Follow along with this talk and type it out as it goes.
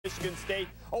Michigan State.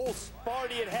 Old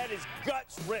Sparty had had his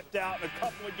guts ripped out in a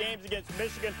couple of games against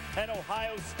Michigan and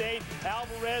Ohio State.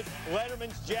 Alvarez,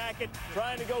 Letterman's jacket,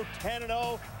 trying to go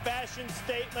 10-0. Fashion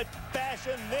statement,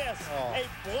 fashion this, a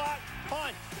block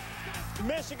punt.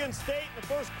 Michigan State in the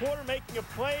first quarter making a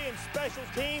play in special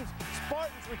teams.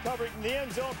 Spartans recovering in the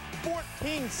end zone.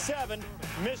 14-7,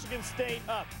 Michigan State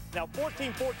up. Now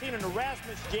 14-14, and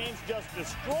Erasmus James just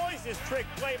destroys his trick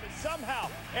play, but somehow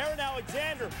Aaron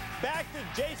Alexander back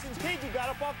to Jason Teague, who got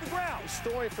up off the ground.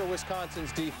 Story for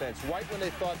Wisconsin's defense. Right when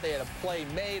they thought they had a play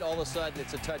made, all of a sudden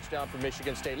it's a touchdown for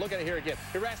Michigan State. Look at it here again.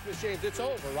 Erasmus James, it's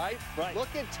over, right? Right.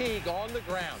 Look at Teague on the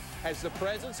ground. Has the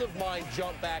presence of mind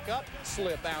jump back up,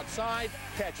 slip outside,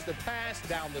 catch the pass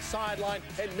down the sideline,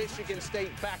 and Michigan State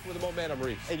back with a momentum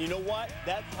reach. And you know what?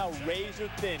 That's how razor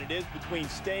thin it is between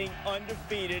staying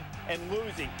undefeated and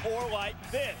losing. Or like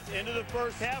this, into the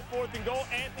first half, 4th and goal.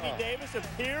 Anthony Davis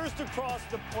appears to cross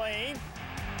the plane.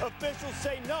 Officials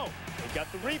say no. They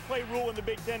got the replay rule in the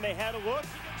Big Ten. They had a look.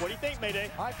 What do you think,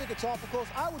 Mayday? I think it's awful close.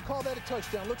 I would call that a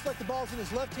touchdown. Looks like the ball's in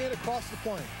his left hand across the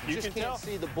plane. You just can't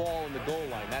see the ball in the goal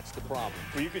line. That's the problem.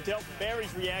 Well, you can tell from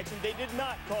Barry's reaction, they did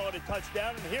not call it a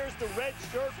touchdown. And here's the red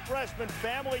shirt freshman.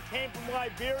 Family came from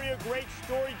Liberia. Great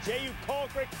story. J.U.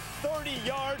 Colquitt, 30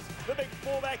 yards. The big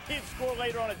fullback, he'd score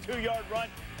later on a 2-yard run.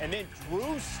 And then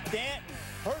Drew Stanton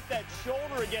hurt that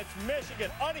shoulder against Michigan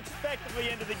unexpectedly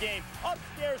into the game.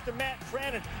 Upstairs to Matt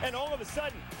Trannon, and all of a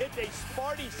sudden, it's a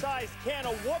Sparty-sized can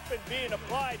of whooping being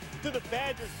applied to the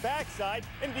Badgers' backside,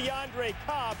 and DeAndre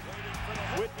Cobb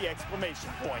with the exclamation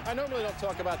point. I normally don't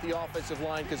talk about the offensive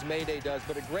line because Mayday does,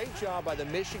 but a great job by the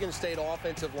Michigan State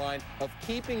offensive line of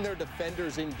keeping their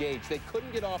defenders engaged. They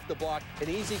couldn't get off the block. An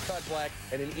easy cut back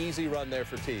and an easy run there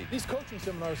for Teague. These coaching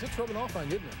seminars, it's rubbing off on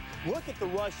you, isn't it? Look at the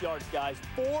rush yards, guys.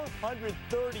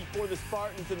 430 for the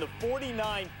Spartans in the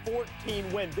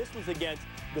 49-14 win. This was against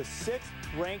the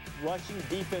 6th-ranked rushing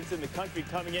defense in the country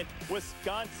coming in.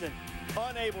 Wisconsin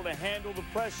unable to handle the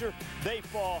pressure. They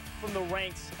fall from the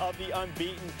ranks of the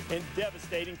unbeaten in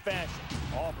devastating fashion.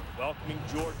 Auburn welcoming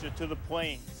Georgia to the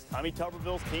Plains. Tommy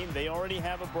Tuberville's team, they already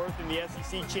have a berth in the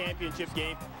SEC championship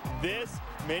game. This,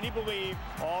 many believe,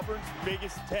 Auburn's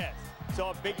biggest test.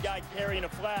 Saw a big guy carrying a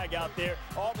flag out there.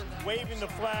 Auburn's waving the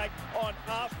flag on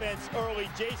offense early.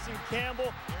 Jason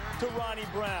Campbell to Ronnie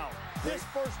Brown. This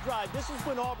first drive, this is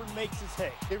when Auburn makes his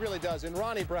hay. It really does. And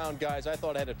Ronnie Brown, guys, I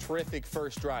thought had a terrific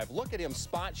first drive. Look at him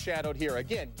spot shadowed here.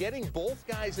 Again, getting both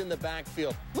guys in the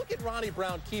backfield. Look at Ronnie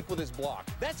Brown keep with his block.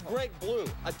 That's Greg Blue,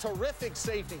 a terrific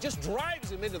safety. Just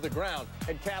drives him into the ground,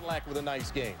 and Cadillac with a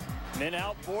nice game. And then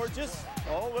out Borges,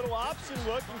 little option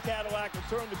look, and Cadillac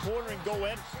will turn the corner and go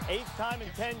in. 8th time in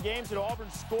 10 games that Auburn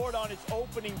scored on its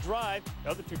opening drive. The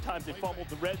other 2 times they fumbled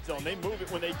the red zone. They move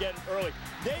it when they get it early.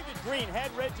 David Green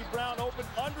had Reggie Brown open,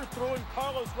 underthrew him.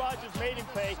 Carlos Rogers made him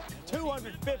pay.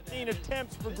 215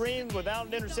 attempts for Green without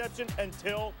an interception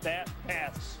until that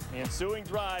pass. The ensuing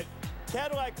drive,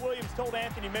 Cadillac Williams told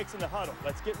Anthony Mix in the huddle,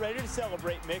 let's get ready to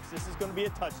celebrate, Mix. This is going to be a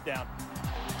touchdown.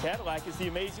 Cadillac is the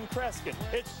amazing Kreskin.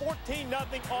 It's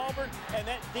 14-0 Auburn, and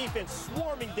that defense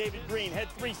swarming David Green had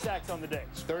 3 sacks on the day.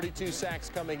 32 sacks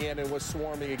coming in and was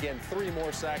swarming again. 3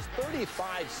 more sacks,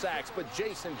 35 sacks. But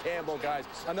Jason Campbell, guys,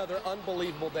 another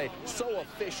unbelievable day. So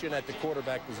efficient at the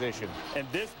quarterback position. And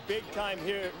this big time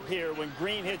here when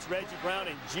Green hits Reggie Brown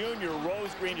and Junior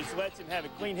Rose Green just lets him have a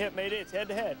clean hit. Mayday, it's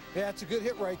head-to-head. Yeah, it's a good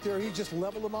hit right there. He just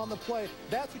leveled him on the play.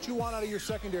 That's what you want out of your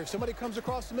secondary. If somebody comes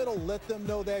across the middle, let them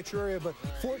know that's your area. But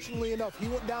fortunately enough, he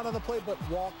went down on the play but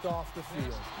walked off the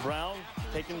field. Brown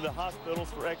taken to the hospitals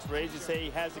for x-rays. They say he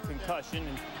has a concussion,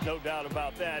 and no doubt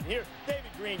about that. Here, David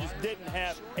Green just didn't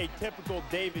have a typical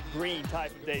David Green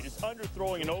type of day, just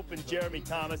underthrowing an open Jeremy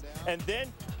Thomas. And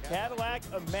then Cadillac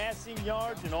amassing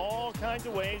yards in all kinds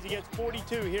of ways. He gets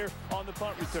 42 here on the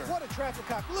punt return. What a traffic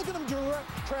cop. Look at him direct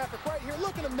traffic right here.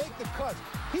 Look at him make the cuts.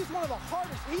 He's one of the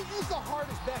hardest. He is the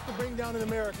hardest back to bring down in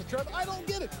America, Trevor. I don't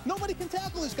get it. Nobody can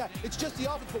tackle this guy. It's just the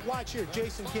offense. But watch here,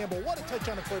 Jason Campbell. What a touch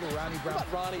on the play to Ronnie Brown. How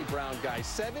about Ronnie Brown, guys?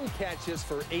 7 catches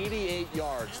for 88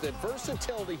 yards. The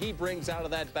versatility he brings out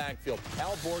of that backfield.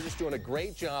 Al Borges doing a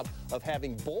great job of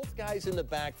having both guys in the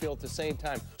backfield at the same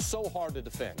time. So hard to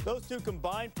defend. Those 2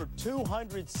 combined for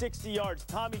 260 yards.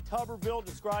 Tommy Tuberville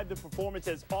described the performance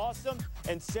as awesome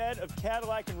and said of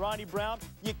Cadillac and Ronnie Brown,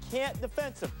 you can't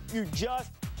defend them. You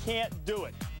just can't do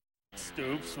it.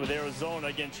 Stoops with Arizona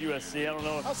against USC. I don't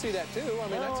know. I'll see that too. I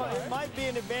mean, that's all right. It might be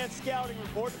an advanced scouting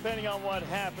report depending on what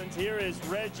happens. Here is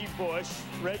Reggie Bush.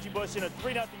 Reggie Bush in a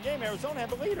 3-0 game. Arizona had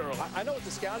the lead early. I know what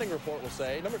the scouting report will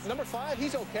say. Number 5,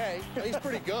 he's okay. He's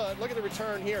pretty good. Look at the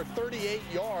return here. 38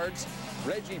 yards.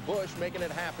 Reggie Bush making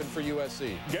it happen for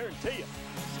USC. Guarantee you.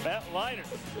 Matt Leinart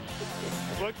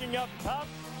looking up top.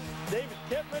 David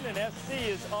Tippmann and SC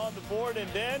is on the board,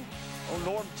 and then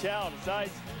Norm Chow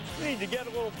decides we need to get a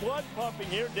little blood pumping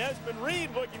here. Desmond Reed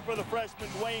looking for the freshman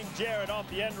Dwayne Jarrett off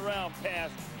the end-around pass.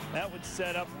 That would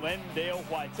set up Lendale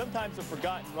White. Sometimes a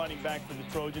forgotten running back for the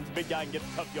Trojans. Big guy can get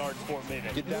the tough yards for him,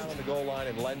 maybe. Get down on the goal line,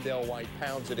 and Lendale White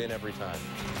pounds it in every time.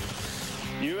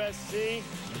 USC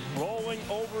rolling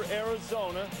over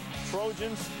Arizona.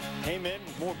 Trojans came in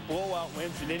with more blowout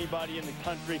wins than anybody in the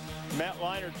country. Matt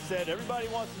Leinart said everybody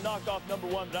wants to knock off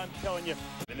 #1, but I'm telling you,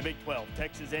 in the Big 12,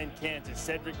 Texas and Kansas,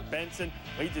 Cedric Benson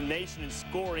leads the nation in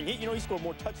scoring. He scored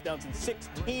more touchdowns than 6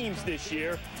 teams this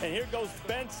year. And here goes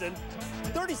Benson,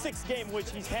 36th game in which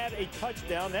he's had a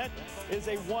touchdown. That is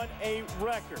a 1A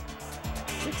record.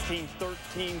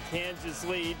 16-13 Kansas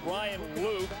lead. Brian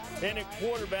Luke in at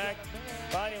quarterback.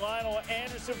 Finding Lionel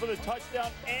Anderson for the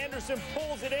touchdown. Anderson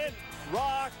pulls it in.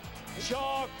 Rock,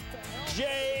 chalk,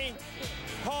 J,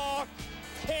 Hawk,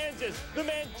 Kansas. The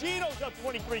Mangino's up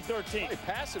 23-13.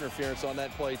 Pass interference on that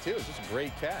play, too. It's just a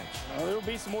great catch. There'll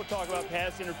be some more talk about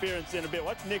pass interference in a bit.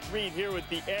 Watch Nick Reed here with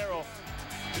the arrow.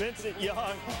 Vincent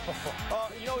Young.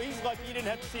 He's lucky he didn't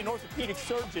have to see an orthopedic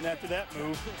surgeon after that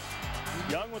move.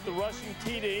 Young with the rushing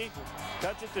TD.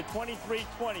 Cuts it to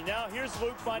 23-20. Now here's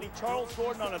Luke finding Charles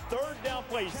Gordon on a 3rd down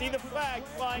play. You see the flag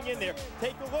flying in there.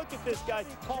 Take a look at this guy.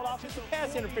 Called offensive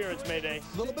pass interference, Mayday.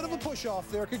 A little bit of a push-off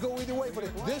there. Could go either way, but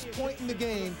at this point in the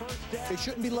game, it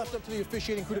shouldn't be left up to the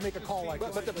officiating crew to make a call like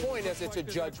this. But the point is, it's a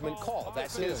judgment call.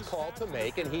 That's his call to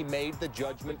make, and he made the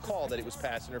judgment call that it was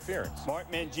pass interference.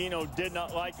 Mark Mangino did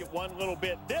not like it one little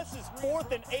bit. This is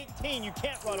 4th and 18. You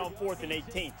can't run on 4th and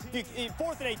 18.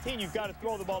 4th and 18, you've got to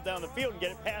throw the ball down the field and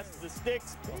get it past the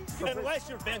sticks, unless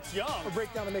you're Vince Young. Or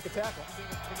break down to make a tackle.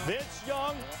 Vince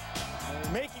Young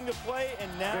making the play,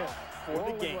 and now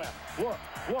for the game. Look,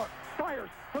 fires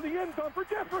for the end zone for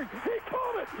Jeffrey. He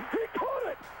caught it. He caught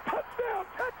it. Touchdown,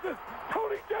 Texas.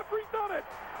 Tony Jeffrey done it.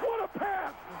 What a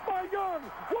pass by Young.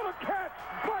 What a catch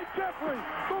by Jeffrey.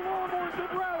 The Longhorns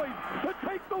have rallied to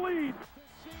take the lead.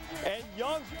 And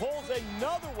Young pulls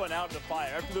another one out of the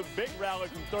fire after the big rally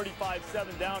from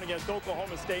 35-7 down against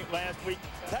Oklahoma State last week.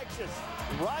 Texas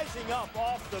rising up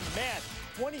off the mat,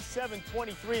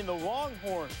 27-23, and the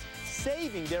Longhorns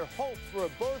saving their hopes for a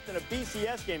berth in a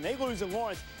BCS game. They lose in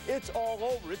Lawrence. It's all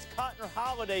over. It's Cotton or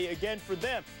Holiday again for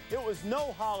them. It was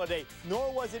no holiday,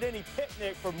 nor was it any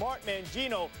picnic for Mark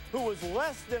Mangino, who was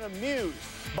less than amused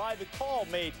by the call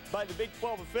made by the Big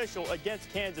 12 official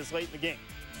against Kansas late in the game.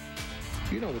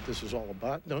 You know what this is all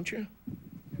about, don't you?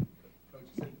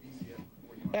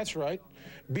 That's right,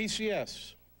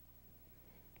 BCS.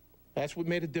 That's what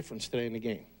made a difference today in the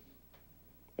game.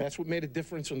 That's what made a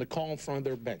difference in the call in front of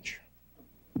their bench.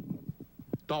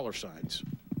 Dollar signs.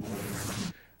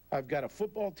 I've got a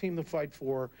football team to fight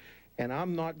for, and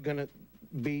I'm not going to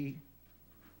be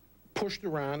pushed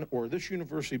around, or this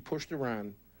university pushed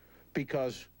around,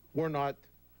 because we're not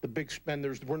the big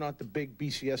spenders, we're not the big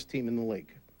BCS team in the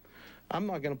league. I'm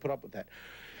not going to put up with that.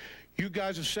 You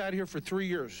guys have sat here for 3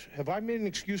 years. Have I made an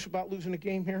excuse about losing a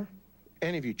game here?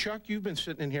 Any of you? Chuck, you've been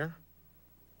sitting in here.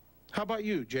 How about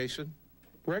you, Jason?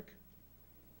 Rick?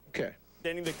 Okay.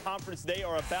 Ending the conference they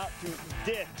are about to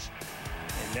ditch.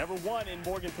 And never won in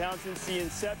Morgantown since the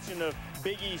inception of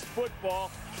Big East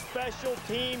football. Special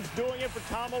teams doing it for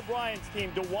Tom O'Brien's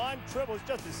team. DeJuan Tribble is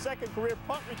just his 2nd career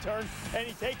punt return, and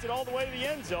he takes it all the way to the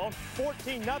end zone.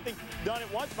 14-0. Done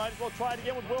it once. Might as well try it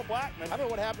again with Will Blackman. I don't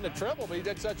know what happened to Tribble, but he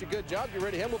did such a good job. Get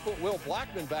rid of him. We'll put Will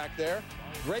Blackman back there.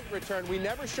 Great return. We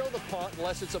never show the punt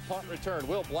unless it's a punt return.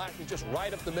 Will Blackman just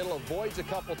right up the middle, avoids a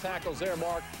couple tackles there,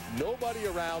 Mark. Nobody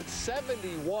around,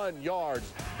 71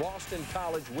 yards. Boston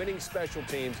College winning special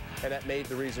teams, and that made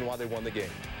the reason why they won the game.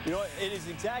 You know, it is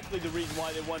exactly the reason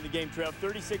why they won the game, Trev.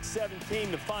 36-17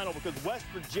 the final, because West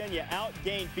Virginia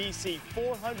outgained BC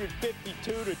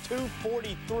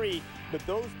 452-243. But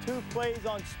those 2 plays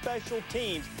on special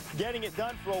teams getting it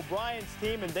done for O'Brien's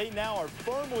team, and they now are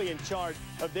firmly in charge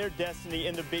of their destiny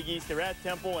in the Big East. They're at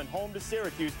Temple and home to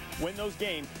Syracuse, win those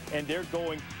games, and they're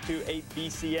going to a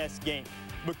BCS game.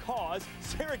 Because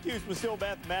Syracuse was still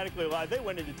mathematically alive. They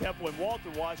went into Temple, and Walter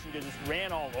Washington just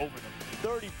ran all over them.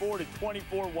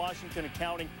 34-24, Washington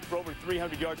accounting for over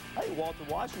 300 yards. I think Walter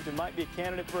Washington might be a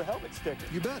candidate for a helmet sticker.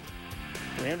 You bet.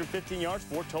 315 yards,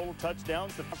 4 total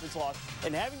touchdowns, the conference loss,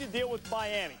 and having to deal with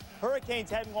Miami. Hurricanes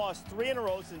hadn't lost 3 in a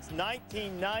row since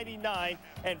 1999,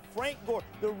 and Frank Gore,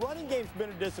 the running game's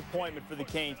been a disappointment for the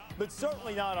Canes, but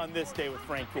certainly not on this day with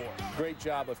Frank Gore. Great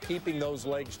job of keeping those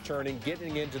legs churning,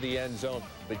 getting into the end zone.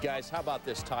 But guys, how about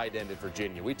this tight end in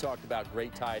Virginia? We talked about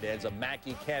great tight ends, a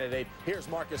Mackey candidate. Here's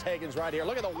Marcus Hagans right here.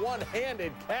 Look at the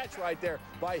one-handed catch right there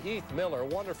by Heath Miller.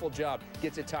 Wonderful job.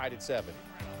 Gets it tied at 7.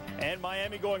 And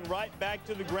Miami going right back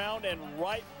to the ground and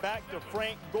right back to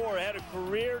Frank Gore. Had a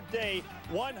career day,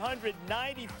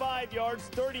 195 yards,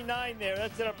 39 there.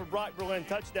 That's it up for Brock Berlin,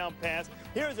 touchdown pass.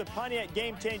 Here's a Pontiac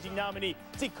game-changing nominee.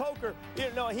 See, Coker,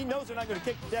 he knows they're not going to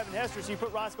kick to Devin Hester, so you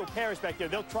put Roscoe Parrish back there.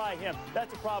 They'll try him.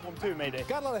 That's a problem too, Mayday.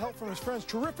 Got a lot of help from his friends.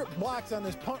 Terrific blocks on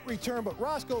this punt return, but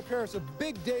Roscoe Parrish, a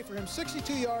big day for him.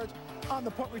 62 yards on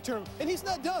the punt return. And he's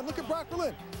not done. Look at Brock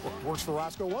Berlin. Works for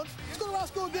Roscoe once. Let's go to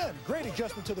Roscoe again. Great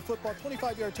adjustment to the football.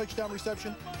 25-yard touchdown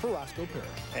reception for Roscoe Parrish.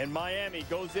 And Miami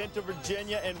goes into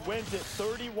Virginia and wins it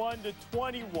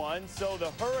 31-21. So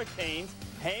the Hurricanes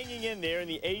hanging in there in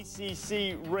the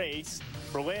ACC race.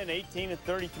 Berlin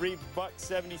 18-33, buck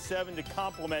 77 to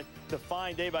complement the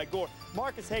fine day by Gore.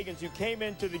 Marcus Hagans, who came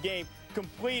into the game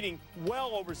completing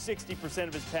well over 60%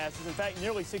 of his passes. In fact,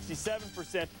 nearly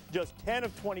 67%, just 10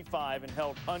 of 25, and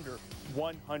held under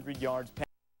 100 yards.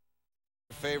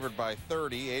 Favored by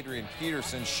 30. Adrian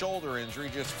Peterson, shoulder injury,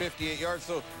 just 58 yards.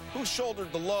 So who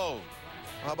shouldered the load?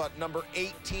 How about number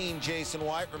 18, Jason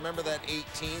White? Remember that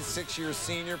 18, 6-year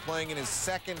senior, playing in his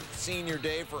second senior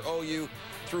day for OU.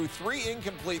 Threw 3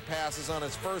 incomplete passes on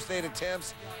his first 8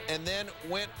 attempts and then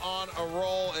went on a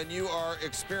roll, and you are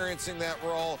experiencing that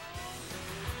roll.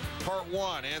 Part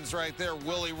 1 ends right there.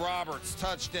 Willie Roberts,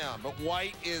 touchdown. But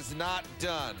White is not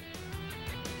done.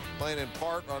 Playing in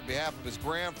part on behalf of his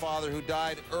grandfather who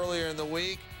died earlier in the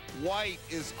week. White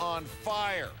is on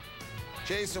fire.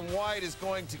 Jason White is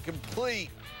going to complete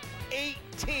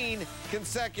 18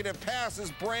 consecutive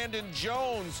passes. Brandon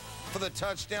Jones for the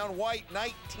touchdown. White,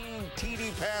 19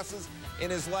 TD passes in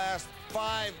his last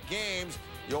 5 games.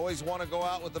 You always want to go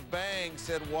out with a bang,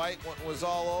 said White when it was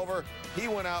all over. He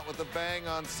went out with a bang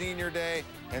on senior day,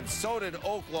 and so did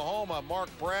Oklahoma. Mark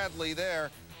Bradley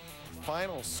there.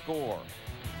 Final score,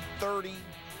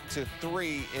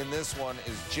 30-3 in this one,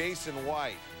 is Jason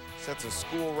White. Sets a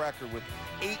school record with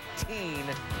 18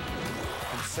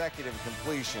 consecutive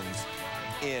completions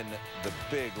in the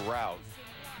big rout.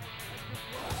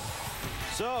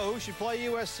 So, who should play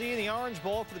USC in the Orange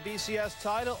Bowl for the BCS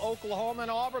title? Oklahoma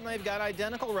and Auburn. They've got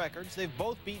identical records. They've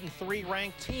both beaten 3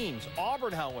 ranked teams.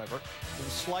 Auburn, however, with a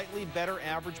slightly better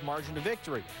average margin to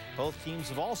victory. Both teams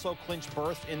have also clinched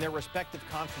berths in their respective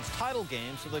conference title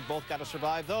games, so they've both got to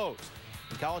survive those.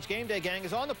 The College Game Day gang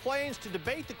is on the plains to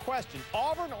debate the question,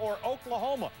 Auburn or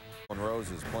Oklahoma?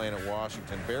 Rose is playing at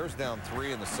Washington. Bears down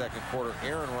 3 in the second quarter.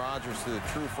 Aaron Rodgers to the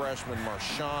true freshman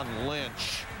Marshawn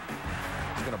Lynch.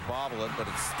 He's going to bobble it, but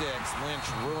it sticks. Lynch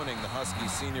ruining the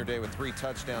Huskies senior day with 3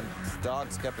 touchdowns.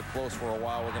 Dogs kept it close for a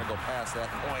while. We're going to go past that.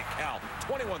 Boy, Cal,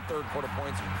 21 third quarter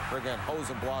points. Again,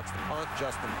 Hosen blocks the punt.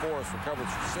 Justin Forrest recovers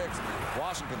for 6.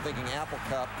 Washington thinking Apple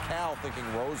Cup. Cal thinking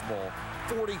Rose Bowl.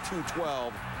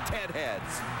 42-12. Ted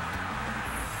Heads.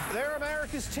 They're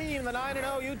America's team, the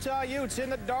 9-0 Utah Utes, in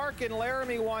the dark in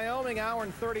Laramie, Wyoming. Hour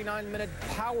and 39-minute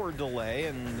power delay,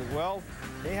 and, well,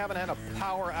 they haven't had a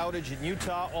power outage in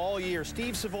Utah all year.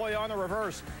 Steve Savoy on the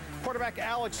reverse. Quarterback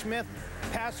Alex Smith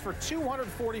passed for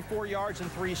 244 yards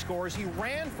and 3 scores. He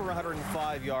ran for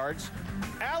 105 yards.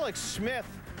 Alex Smith,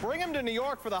 bring him to New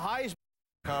York for the Heisman.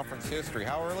 Conference history.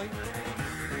 How early?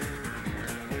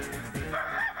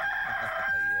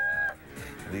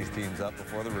 These teams up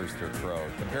before the rooster crowed.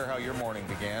 Compare how your morning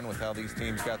began with how these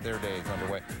teams got their days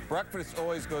underway. Breakfast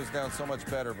always goes down so much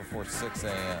better before 6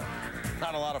 a.m.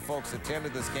 Not a lot of folks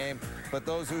attended this game, but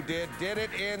those who did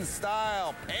it in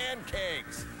style.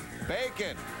 Pancakes,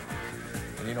 bacon,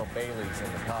 and you know Bailey's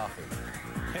in the coffee.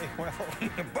 Hey, well,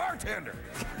 bartender,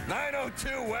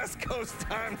 9:02 West Coast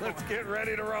time. Let's get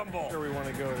ready to rumble. Where we want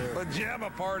to go there. Pajama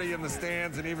party in the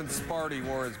stands, and even Sparty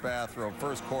wore his bathrobe.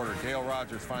 First quarter, Dale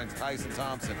Rogers finds Tyson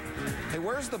Thompson. Hey,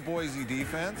 where's the Boise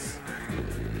defense?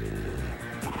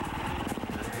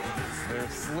 They're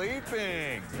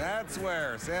sleeping. That's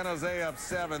where. San Jose up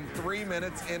 7, 3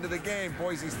 minutes into the game.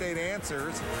 Boise State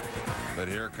answers. But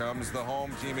here comes the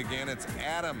home team again. It's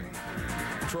Adam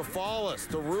Trafalis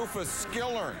to Rufus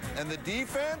Skillern. And the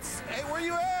defense? Hey, where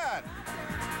you at?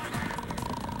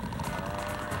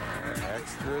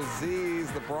 Extra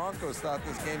Z's. The Broncos thought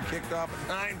this game kicked off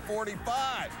at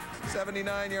 9:45.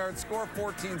 79-yard score,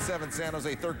 14-7 San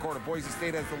Jose. Third quarter, Boise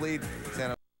State has the lead. San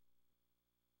Jose.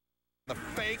 The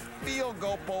fake field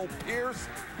go. Bo Pierce.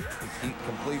 He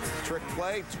completes the trick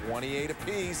play. 28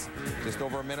 apiece. Just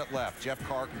over a minute left. Jeff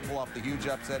Carr can pull off the huge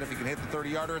upset if he can hit the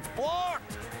 30-yarder. It's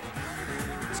blocked.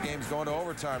 This game's going to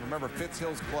overtime. Remember, Fitz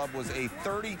Hills Club was a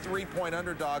 33-point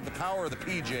underdog. The power of the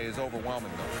PJ is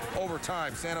overwhelming, though.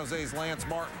 Overtime, San Jose's Lance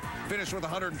Martin finished with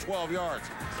 112 yards.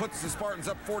 Puts the Spartans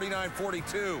up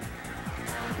 49-42.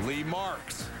 Lee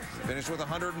Marks finished with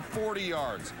 140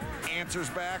 yards. Answers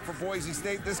back for Boise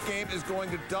State. This game is going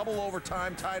to double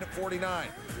overtime, tied at 49.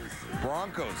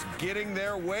 Broncos getting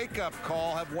their wake-up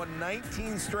call, have won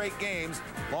 19 straight games,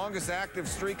 longest active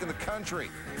streak in the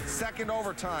country. Second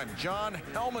overtime, John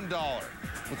Helmendaller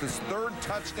with his third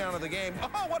touchdown of the game.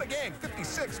 Oh, what a game,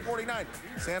 56-49.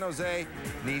 San Jose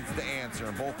needs to answer,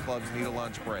 and both clubs need a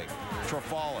lunch break.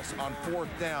 Trafalis on fourth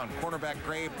down. Cornerback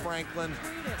Grave Franklin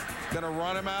going to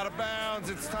run him out of bounds.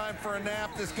 It's time for a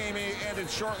nap. This game ended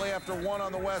shortly after 1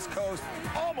 on the West Coast.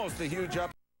 Almost a huge up.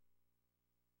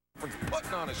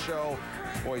 Putting on a show.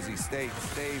 Boise State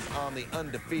stays on the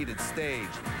undefeated stage.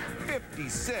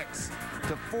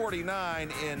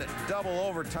 56-49 in double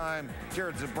overtime.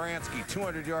 Jared Zabransky,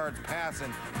 200 yards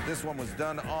passing. This one was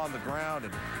done on the ground.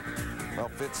 And, well,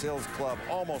 Fitz Hills Club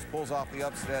almost pulls off the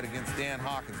upset against Dan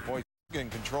Hawkins. Boise Michigan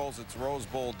controls its Rose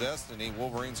Bowl destiny.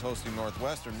 Wolverines hosting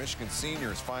Northwestern. Michigan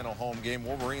Seniors' final home game.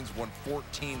 Wolverines won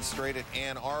 14 straight at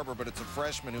Ann Arbor, but it's a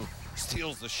freshman who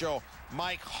steals the show.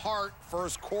 Mike Hart,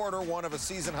 first quarter, one of a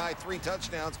season-high 3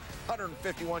 touchdowns,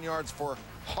 151 yards for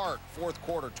Hart. Fourth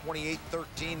quarter,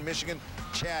 28-13 Michigan.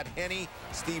 Chad Henne,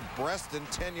 Steve Breston,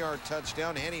 10-yard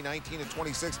touchdown. Henne,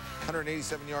 19-26,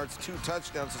 187 yards, 2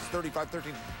 touchdowns. It's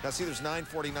 35-13. Now, see, there's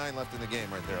 9:49 left in the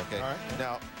game right there, okay? All right.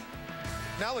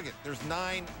 Now look at, there's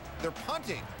 9, they're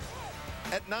punting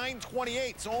at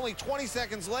 9:28, so only 20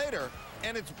 seconds later,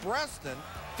 and it's Breston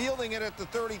fielding it at the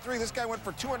 33. This guy went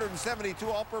for 272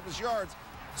 all-purpose yards,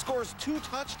 scores 2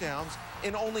 touchdowns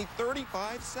in only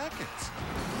 35 seconds.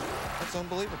 That's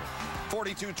unbelievable.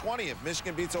 42-20 if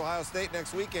Michigan beats Ohio State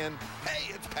next weekend.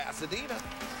 Hey, it's Pasadena.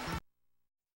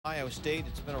 Ohio State,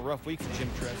 it's been a rough week for Jim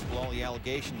Tressel. All the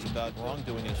allegations about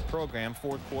wrongdoing in his program.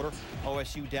 Fourth quarter,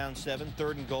 OSU down 7,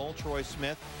 3rd and goal, Troy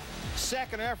Smith.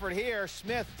 Second effort here,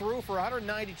 Smith threw for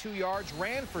 192 yards,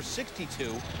 ran for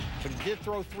 62, but he did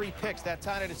throw 3 picks. That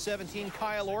tied it at 17.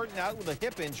 Kyle Orton, out with a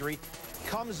hip injury,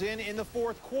 comes in the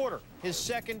fourth quarter. His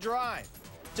second drive.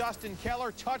 Dustin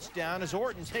Keller, touchdown as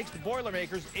Orton takes the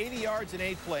Boilermakers 80 yards in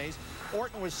 8 plays.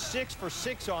 Orton was 6 for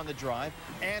 6 on the drive,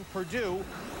 and Purdue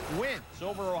wins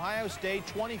over Ohio State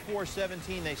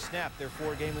 24-17. They snapped their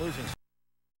 4-game losing streak.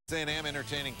 A&M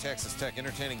entertaining Texas Tech,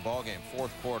 entertaining ball game.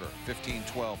 Fourth quarter,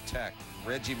 15-12 Tech.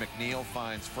 Reggie McNeil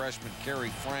finds freshman Kerry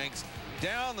Franks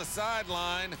down the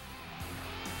sideline,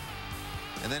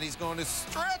 and then he's going to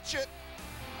stretch it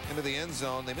into the end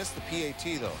zone. They missed the PAT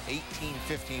though.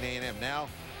 18-15 A&M. Now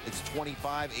it's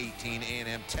 25-18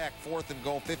 A&M Tech. 4th and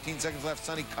goal, 15 seconds left.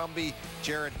 Sonny Cumbie,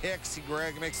 Jared Hicks, he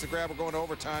makes the grab. We're going to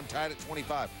overtime, tied at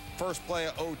 25. First play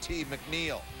of OT,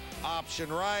 McNeil.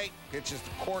 Option right, pitches to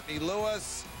Courtney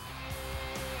Lewis.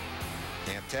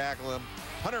 Can't tackle him.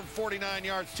 149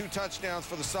 yards, 2 touchdowns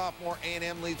for the sophomore.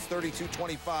 A&M leads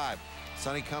 32-25.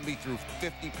 Sonny Cumbie threw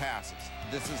 50 passes.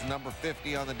 This is number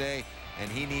 50 on the day, and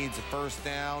he needs a first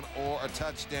down or a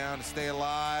touchdown to stay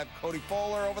alive. Cody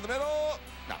Fuller over the middle.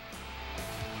 No.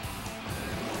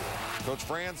 Coach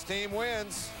Fran's team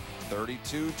wins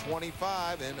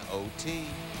 32-25 in OT.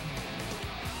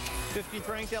 15th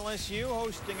ranked LSU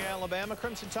hosting Alabama.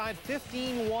 Crimson Tide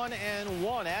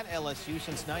 15-1-1 at LSU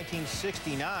since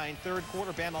 1969. Third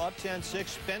quarter, Bama up 10-6.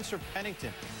 Spencer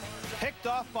Pennington picked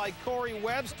off by Corey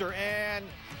Webster, and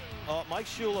Mike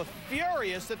Shula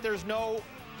furious that there's no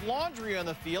laundry on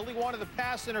the field. He wanted the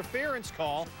pass interference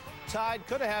call. Tide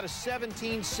could have had a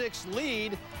 17-6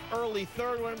 lead. Early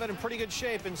third would have been in pretty good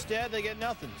shape. Instead, they get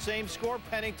nothing. Same score,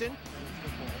 Pennington.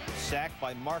 Sacked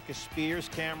by Marcus Spears.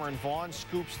 Cameron Vaughn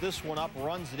scoops this one up,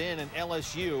 runs it in, and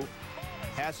LSU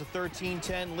has a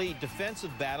 13-10 lead.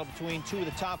 Defensive battle between 2 of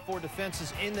the top 4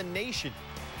 defenses in the nation.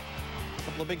 A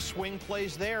couple of big swing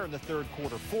plays there in the third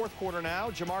quarter. Fourth quarter now,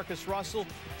 Jamarcus Russell,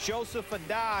 Joseph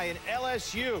Adai, and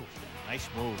LSU. Nice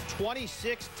move.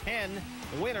 26-10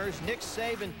 winners. Nick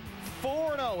Saban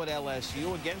 4-0 at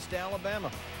LSU against Alabama.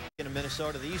 In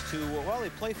Minnesota, these two, well, they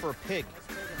play for a pig.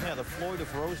 Yeah, the Floyd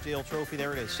of Rosedale trophy,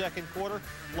 there it is. Second quarter,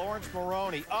 Lawrence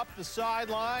Maroney up the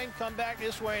sideline. Come back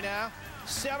this way now.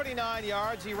 79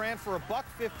 yards. He ran for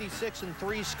 $156 and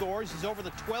 3 scores. He's over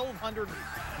the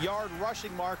 1,200-yard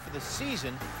rushing mark for the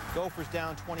season. Gophers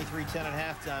down 23-10 at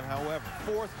halftime, however.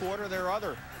 Fourth quarter, their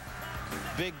other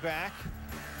big back,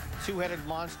 two-headed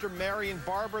monster. Marion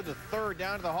Barber, the third,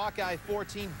 down to the Hawkeye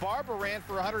 14. Barber ran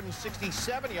for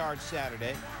 167 yards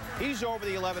Saturday. He's over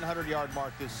the 1,100-yard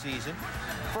mark this season.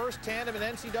 First tandem in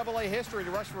NCAA history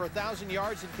to rush for 1,000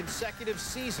 yards in consecutive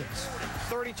seasons.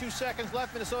 32 seconds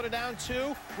left. Minnesota down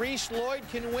 2. Reese Lloyd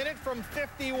can win it from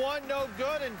 51. No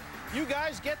good. And you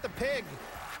guys get the pig.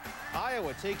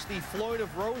 Iowa takes the Floyd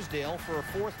of Rosedale for a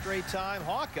 4th straight time.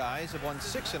 Hawkeyes have won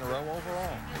 6 in a row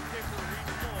overall.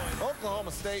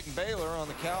 Oklahoma State and Baylor on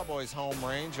the Cowboys' home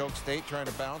range. Oak State trying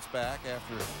to bounce back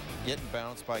after getting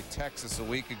bounced by Texas a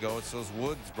week ago. It's those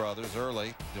Woods brothers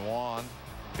early. DeJuan,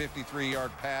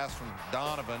 53-yard pass from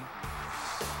Donovan.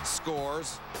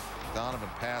 Scores. Donovan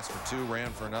passed for 2,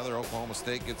 ran for another. Oklahoma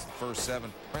State gets the first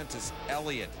 7. Prentice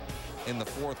Elliott in the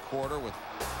 4th quarter with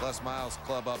Les Miles'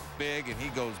 club up big, and he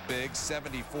goes big.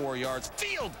 74 yards.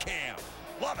 Field cam.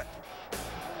 Love it.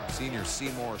 Senior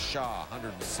Seymour Shaw,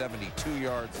 172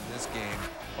 yards in this game.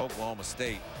 Oklahoma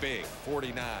State, big,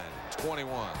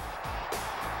 49-21.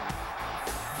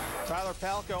 Tyler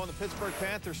Palko and the Pittsburgh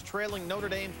Panthers trailing Notre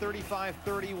Dame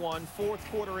 35-31. 4th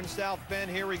quarter in South Bend.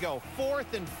 Here we go.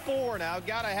 4th and 4 now.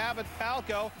 Got to have it.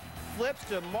 Palko flips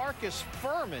to Marcus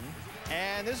Furman.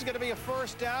 And this is going to be a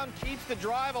first down. Keeps the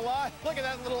drive alive. Look at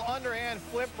that little underhand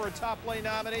flip for a top play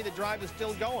nominee. The drive is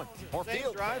still going. More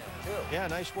field drive. Yeah,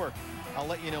 nice work. I'll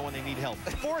let you know when they need help.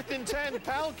 4th and 10.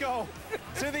 Palko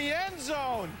to the end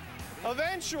zone.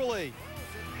 Eventually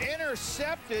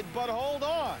intercepted, but hold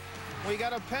on. We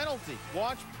got a penalty.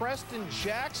 Watch Preston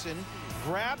Jackson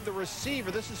grab the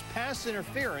receiver. This is pass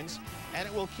interference, and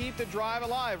it will keep the drive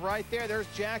alive right there. There's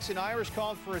Jackson. Irish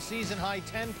called for a season-high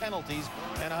 10 penalties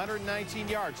and 119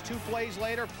 yards. 2 plays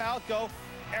later, Palko,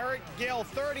 Eric Gill,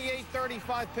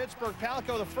 38-35 Pittsburgh.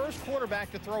 Palko, the first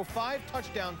quarterback to throw 5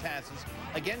 touchdown passes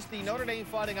against the Notre Dame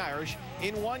Fighting Irish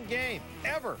in one game.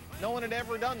 Ever. No one had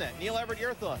ever done that. Neil Everett,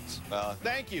 your thoughts?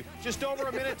 Thank you. Just over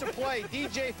a minute to play.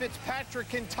 DJ Fitzpatrick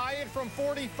can tie it from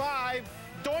 45.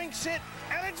 Doinks it,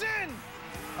 and it's in.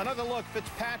 Another look.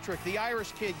 Fitzpatrick, the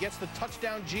Irish kid, gets the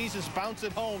touchdown Jesus bounce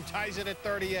it home, ties it at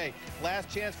 38. Last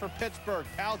chance for Pittsburgh.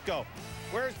 Palko.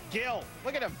 Where's Gill?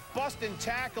 Look at him busting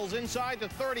tackles inside the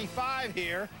 35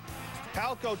 here.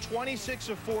 Palko 26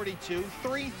 of 42,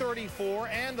 334,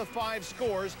 and the 5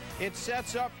 scores. It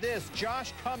sets up this.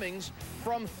 Josh Cummings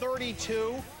from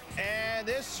 32, and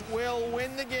this will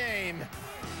win the game.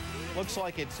 Looks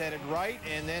like it's headed right,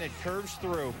 and then it curves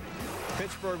through.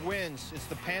 Pittsburgh wins. It's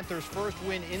the Panthers' first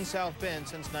win in South Bend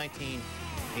since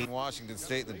 1980. Washington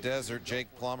State in the desert.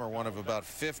 Jake Plummer, one of about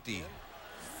 50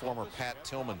 former Pat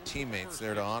Tillman teammates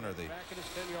there to honor the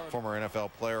former NFL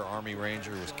player, Army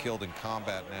Ranger, who was killed in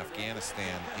combat in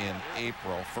Afghanistan in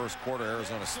April. First quarter,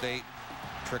 Arizona State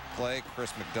trick play.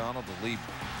 Chris McDonald to Lee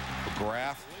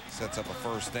McGrath sets up a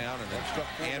first down, and then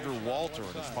Andrew Walter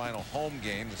in his final home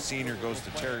game. The senior goes to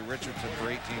Terry Richardson for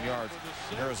 18 yards.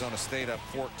 Arizona State up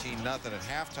 14-0. At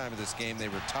halftime of this game, they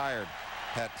retired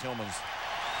Pat Tillman's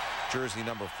jersey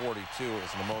number 42. It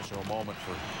was an emotional moment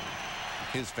for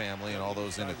his family and all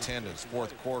those in attendance.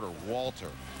 4th quarter, Walter,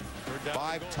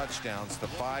 5 touchdowns to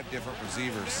 5 different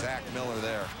receivers. Zach Miller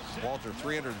there. Walter,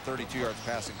 332 yards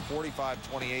passing,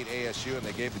 45-28 ASU, and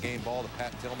they gave the game ball to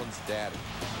Pat Tillman's daddy.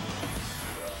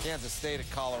 Kansas State at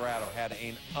Colorado had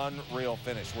an unreal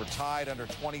finish. We're tied under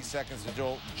 20 seconds to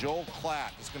Joel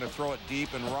Klatt is going to throw it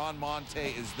deep, and Ron Monte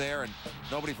is there, and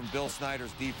nobody from Bill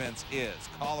Snyder's defense is.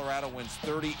 Colorado wins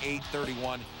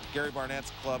 38-31. Gary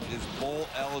Barnett's club is bowl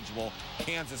eligible.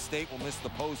 Kansas State will miss the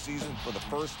postseason for the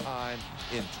first time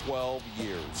in 12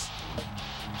 years.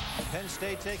 Penn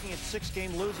State taking its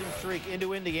 6-game losing streak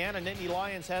into Indiana. Nittany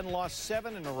Lions hadn't lost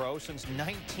 7 in a row since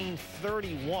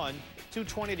 1931.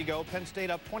 2:20 to go. Penn State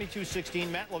up 22-16.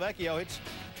 Matt LaVecchio hits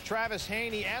Travis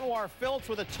Haney. Anwar Phillips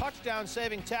with a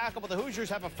touchdown-saving tackle, but the Hoosiers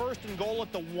have a 1st and goal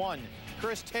at the 1.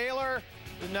 Chris Taylor,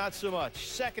 not so much.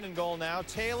 2nd and goal now.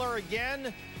 Taylor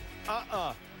again.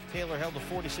 Taylor held to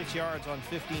 46 yards on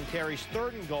 15 carries.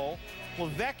 3rd and goal.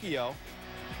 LaVecchio,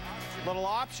 little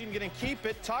option, going to keep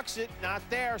it, tucks it, not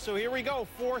there. So here we go,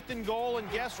 4th and goal, and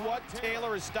guess what?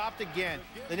 Taylor is stopped again.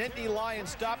 The Nittany Lions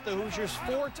stopped the Hoosiers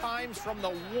 4 times from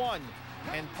the 1,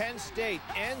 and Penn State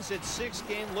ends its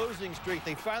 6-game losing streak.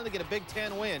 They finally get a Big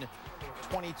Ten win,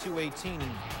 22-18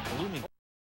 in Bloomington.